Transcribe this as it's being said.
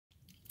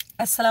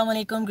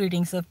Assaalaomalaikum,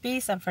 greetings of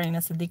peace. I'm Farina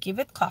Siddiqui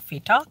with Coffee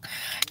Talk,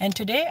 and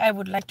today I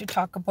would like to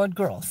talk about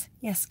girls.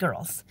 Yes,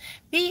 girls.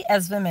 We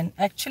as women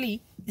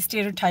actually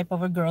stereotype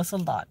our girls a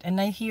lot, and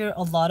I hear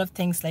a lot of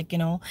things like,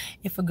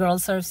 if a girl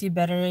serves you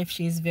better, if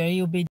she's very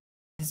obedient,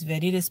 is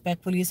very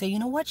respectful, you say, you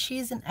know what,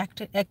 she's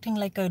acting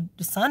like a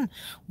son.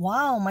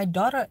 Wow, my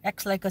daughter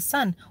acts like a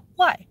son.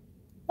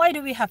 Why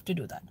do we have to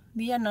do that?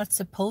 We are not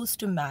supposed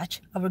to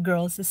match our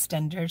girls'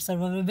 standards or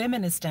our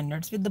women's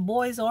standards with the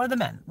boys or the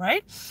men,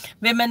 right?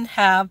 Women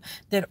have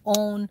their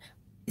own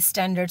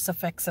standards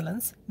of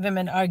excellence.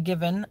 Women are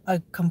given a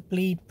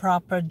complete,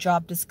 proper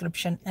job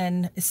description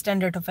and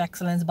standard of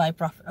excellence by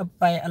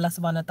Allah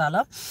subhanahu wa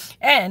ta'ala.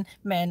 And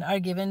men are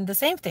given the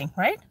same thing,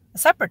 right?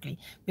 Separately,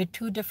 with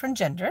two different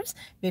genders,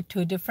 with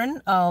two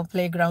different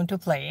playground to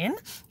play in,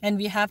 and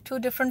we have two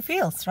different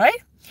fields,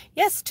 right?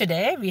 Yes,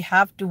 today we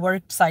have to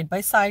work side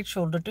by side,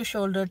 shoulder to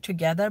shoulder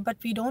together, but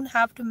we don't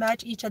have to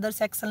match each other's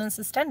excellence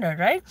standard,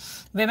 right?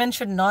 Women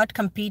should not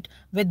compete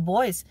with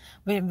boys.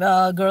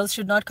 Girls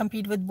should not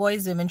compete with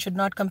boys. Women should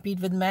not compete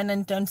with men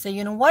and say,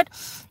 you know what?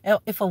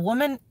 If a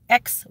woman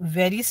acts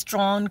very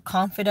strong,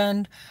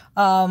 confident,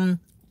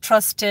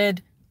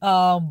 trusted,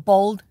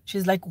 bold,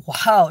 she's like,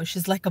 wow,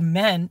 she's like a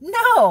man.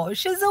 No,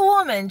 she's a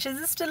woman.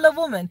 She's still a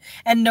woman.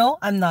 And no,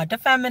 I'm not a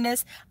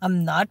feminist.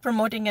 I'm not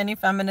promoting any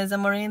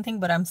feminism or anything,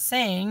 but I'm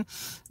saying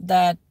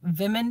that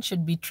women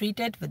should be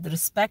treated with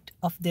respect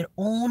of their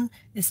own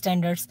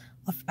standards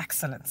of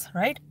excellence,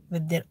 right?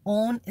 With their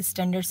own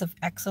standards of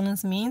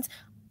excellence means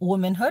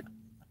womanhood,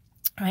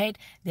 right?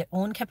 Their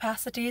own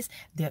capacities,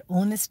 their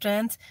own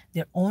strengths,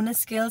 their own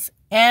skills,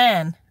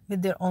 and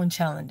with their own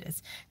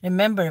challenges.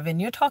 Remember, when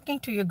you're talking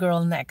to your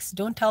girl next,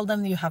 don't tell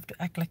them you have to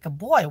act like a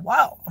boy.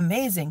 Wow,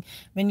 amazing.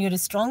 When you're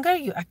stronger,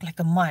 you act like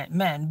a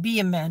man.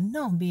 Be a man.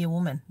 No, be a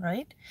woman,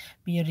 right?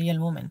 Be a real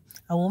woman.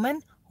 A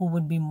woman who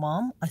would be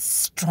mom, a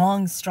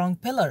strong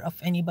pillar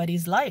of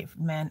anybody's life,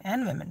 man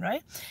and women,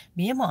 right?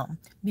 Be a mom.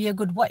 Be a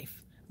good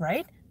wife,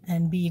 right?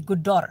 And be a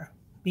good daughter.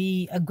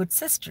 Be a good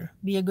sister,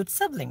 be a good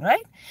sibling,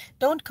 right?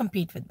 Don't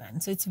compete with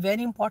men. So it's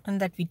very important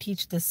that we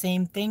teach the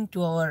same thing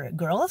to our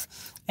girls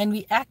and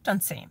we act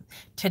on same.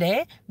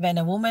 Today, when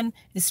a woman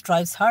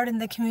strives hard in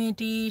the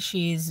community,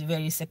 she is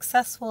very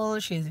successful,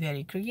 she is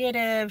very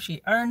creative,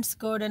 she earns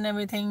good and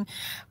everything,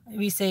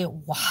 we say,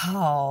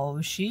 wow,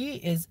 she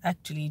is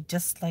actually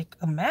just like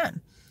a man.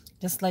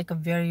 Just like a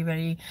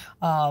very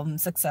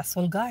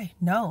successful guy.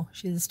 No,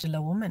 she's still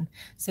a woman.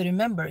 So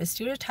remember,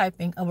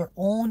 stereotyping our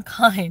own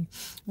kind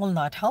will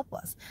not help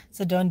us.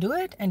 So don't do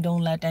it, and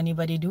don't let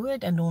anybody do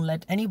it, and don't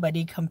let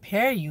anybody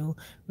compare you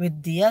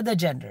with the other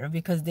gender,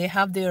 because they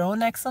have their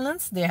own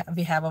excellence.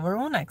 We have our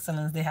own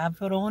excellence. They have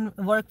their own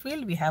work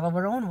field. We have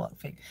our own work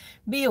field.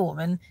 Be a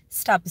woman.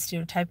 Stop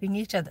stereotyping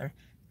each other.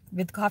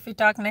 With Coffee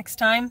Talk next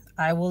time,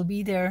 I will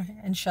be there.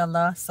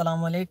 Inshallah.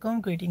 Assalamu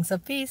alaikum. Greetings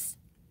of peace.